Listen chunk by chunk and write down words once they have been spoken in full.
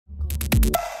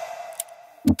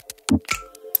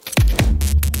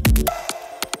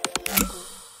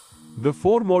The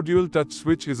 4-module touch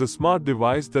switch is a smart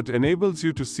device that enables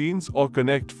you to sense or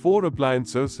connect 4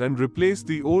 appliances and replace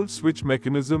the old switch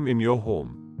mechanism in your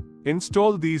home.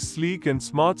 Install these sleek and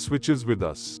smart switches with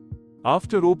us.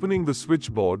 After opening the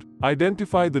switchboard,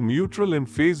 identify the neutral and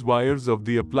phase wires of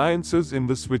the appliances in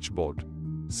the switchboard.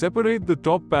 Separate the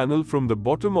top panel from the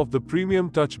bottom of the premium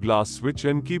touch glass switch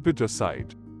and keep it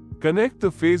aside. Connect the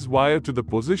phase wire to the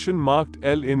position marked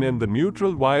L in and the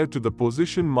neutral wire to the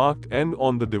position marked N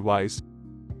on the device.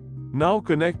 Now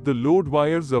connect the load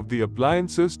wires of the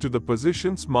appliances to the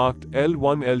positions marked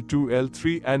L1, L2,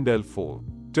 L3 and L4.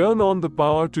 Turn on the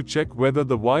power to check whether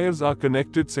the wires are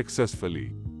connected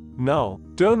successfully. Now,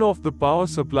 turn off the power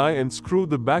supply and screw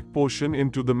the back portion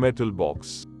into the metal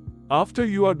box. After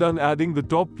you are done adding the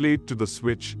top plate to the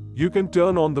switch, you can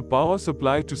turn on the power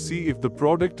supply to see if the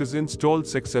product is installed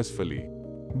successfully.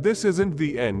 This isn't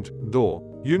the end,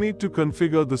 though. You need to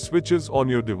configure the switches on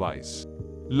your device.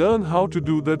 Learn how to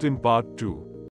do that in part 2.